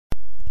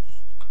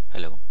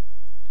Hello,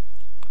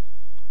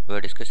 we are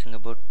discussing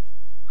about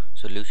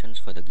solutions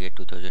for the GATE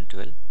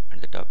 2012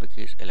 and the topic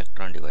is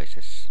electron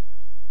devices.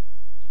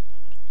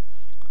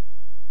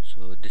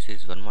 So this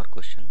is one more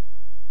question.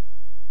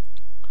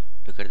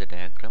 Look at the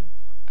diagram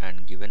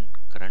and given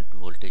current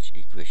voltage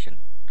equation.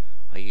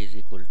 I is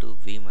equal to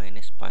V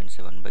minus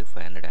 0.7 by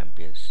 500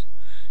 amperes.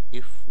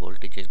 If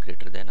voltage is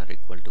greater than or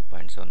equal to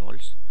 0.7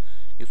 volts,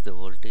 if the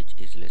voltage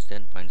is less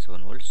than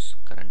 0.7 volts,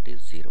 current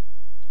is 0.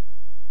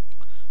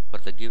 For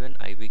the given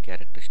IV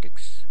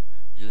characteristics,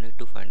 you need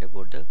to find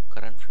about the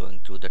current flowing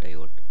through the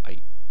diode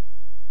I.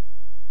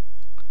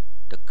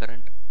 The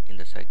current in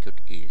the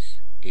circuit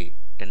is A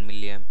 10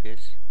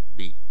 milliamperes,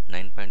 B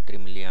 9.3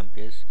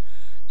 milliamperes,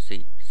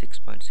 C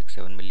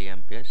 6.67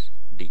 milliamperes,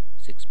 D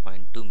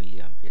 6.2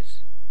 milliamperes.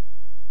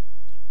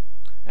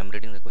 I am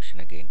reading the question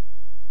again.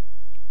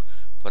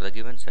 For the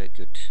given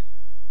circuit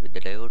with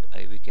the diode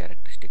IV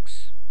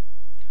characteristics,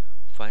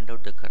 find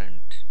out the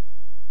current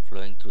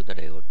flowing through the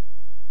diode.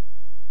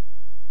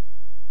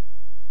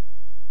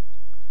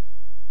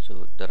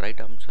 So the right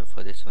answer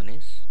for this one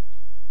is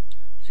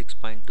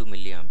 6.2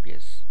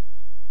 milliamperes.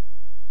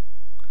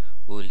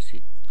 We will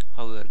see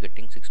how we are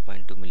getting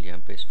 6.2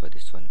 milliamperes for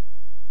this one.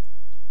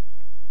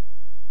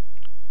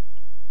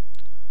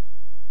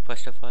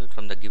 First of all,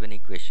 from the given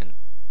equation,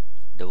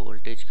 the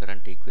voltage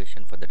current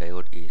equation for the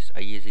diode is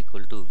I is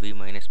equal to V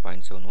minus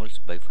 0.7 volts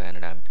by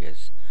 500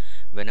 amperes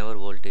whenever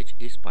voltage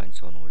is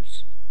 0.7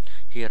 volts.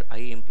 Here I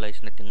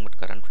implies nothing but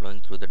current flowing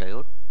through the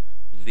diode.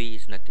 V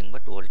is nothing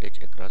but voltage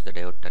across the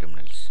diode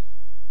terminals.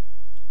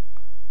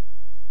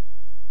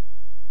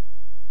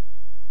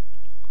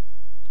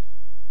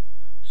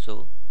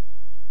 So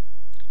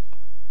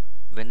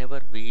whenever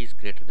V is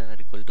greater than or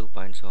equal to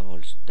 0.7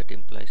 volts, that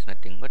implies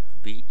nothing but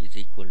V is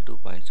equal to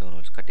 0.7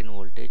 volts. Cut-in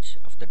voltage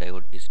of the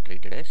diode is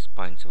treated as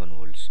 0.7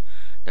 volts.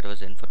 That was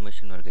the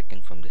information we are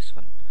getting from this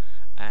one.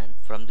 And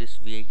from this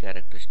VI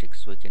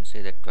characteristics, we can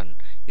say that one,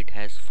 it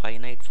has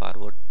finite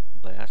forward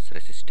bias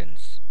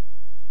resistance.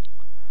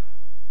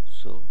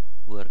 So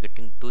we are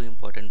getting two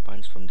important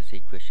points from this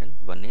equation.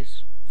 One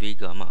is V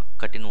gamma,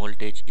 cut-in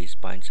voltage is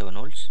 0.7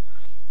 volts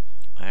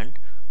and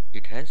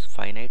it has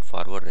finite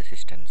forward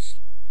resistance.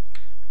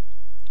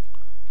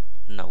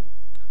 Now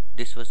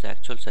this was the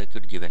actual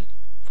circuit given.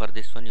 For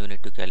this one you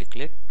need to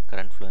calculate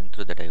current flowing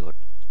through the diode.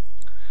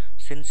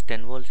 Since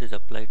 10 volts is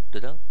applied to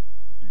the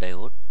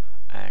diode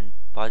and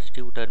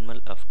positive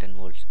terminal of 10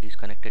 volts is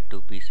connected to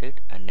P side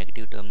and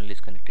negative terminal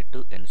is connected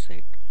to N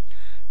side,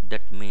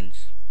 that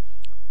means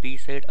P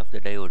side of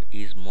the diode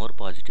is more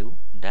positive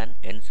than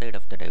N side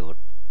of the diode.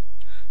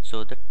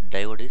 So that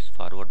diode is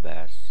forward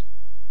bias.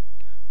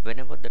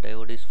 Whenever the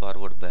diode is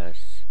forward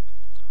bias,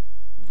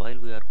 while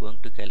we are going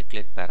to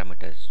calculate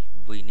parameters,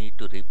 we need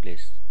to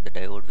replace the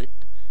diode with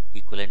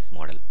equivalent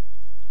model.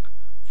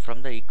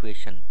 From the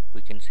equation,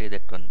 we can say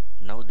that one,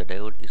 now the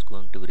diode is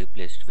going to be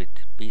replaced with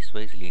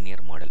piecewise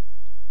linear model.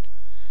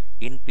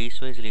 In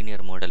piecewise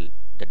linear model,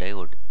 the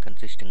diode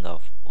consisting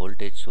of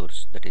voltage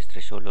source, that is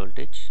threshold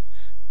voltage,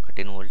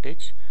 cut-in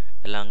voltage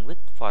along with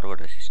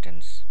forward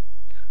resistance.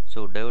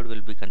 So diode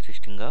will be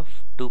consisting of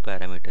two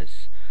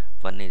parameters.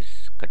 One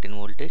is cut-in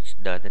voltage,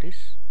 the other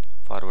is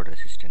forward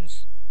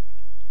resistance.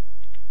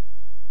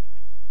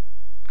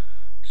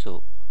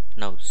 So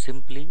now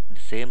simply the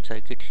same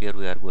circuit here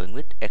we are going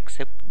with,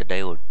 except the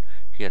diode.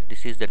 Here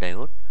this is the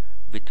diode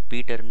with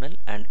P terminal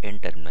and N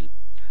terminal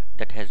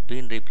that has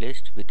been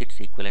replaced with its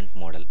equivalent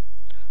model.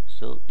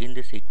 So in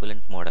this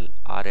equivalent model,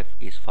 RF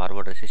is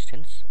forward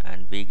resistance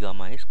and V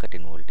gamma is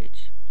cut-in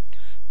voltage.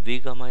 V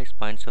gamma is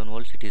 0.7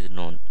 volts, it is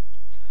known,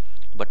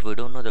 but we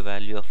don't know the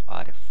value of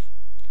RF.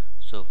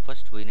 So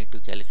first we need to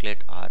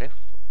calculate RF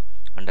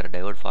under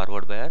diode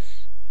forward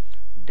bias,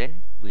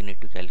 then we need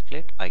to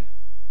calculate I.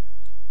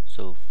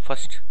 So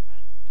first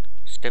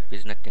step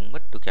is nothing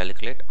but to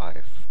calculate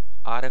RF.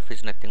 RF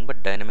is nothing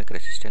but dynamic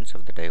resistance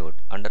of the diode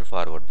under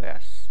forward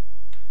bias.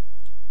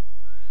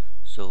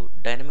 So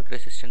dynamic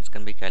resistance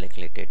can be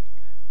calculated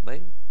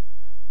by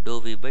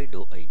dou V by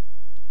dou I.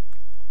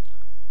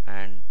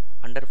 And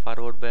under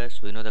forward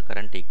bias we know the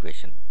current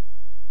equation.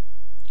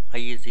 I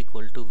is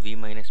equal to V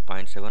minus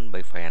 0.7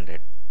 by 500.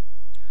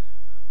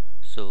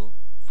 So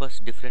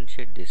first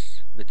differentiate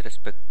this with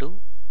respect to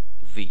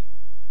V.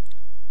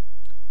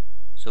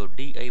 So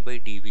dI by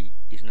dV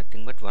is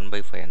nothing but 1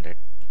 by 500.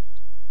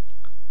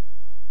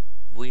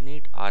 We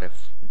need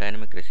RF,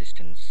 dynamic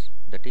resistance,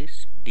 that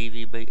is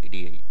dV by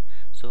dI.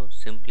 So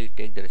simply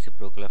take the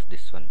reciprocal of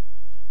this one,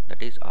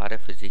 that is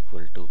RF is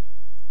equal to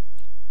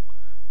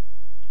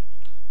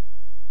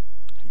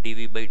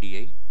dV by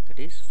dI, that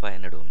is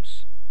 500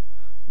 ohms.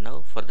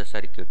 Now for the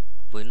circuit,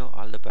 we know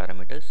all the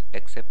parameters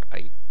except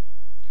I.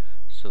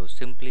 So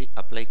simply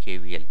apply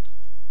KVL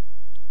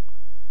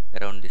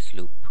around this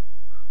loop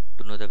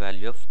to know the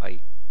value of I.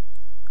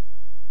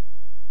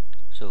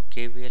 So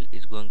KVL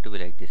is going to be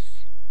like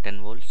this: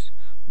 10 volts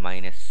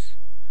minus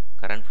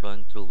current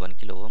flowing through 1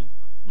 kilo ohm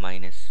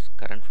minus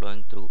current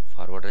flowing through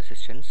forward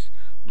resistance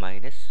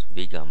minus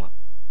V gamma.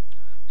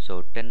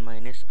 So 10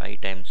 minus I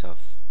times of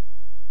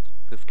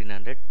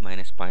 1500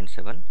 minus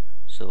 0.7,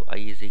 so I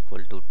is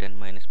equal to 10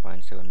 minus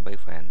 0.7 by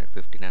 500,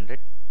 1500.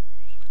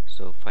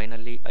 So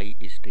finally I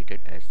is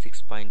treated as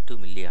 6.2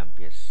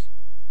 milliamperes.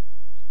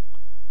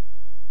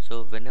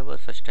 So whenever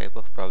such type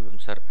of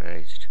problems are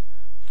raised,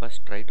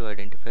 first try to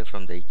identify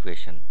from the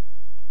equation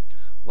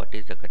what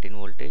is the cut-in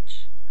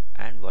voltage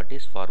and what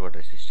is forward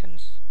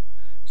resistance.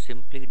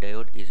 Simply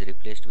diode is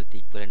replaced with the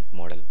equivalent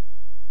model.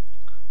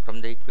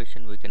 From the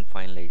equation we can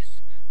finalize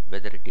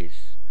whether it is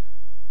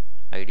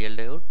ideal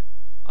diode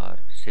or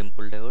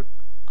simple diode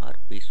or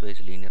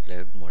piecewise linear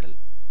diode model.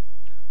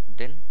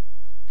 Then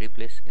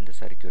replace in the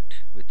circuit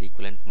with the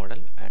equivalent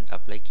model and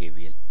apply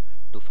KVL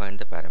to find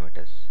the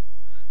parameters.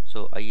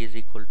 So I is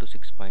equal to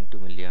 6.2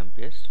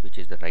 milliamperes, which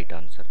is the right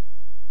answer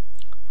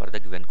for the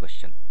given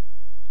question.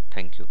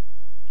 Thank you.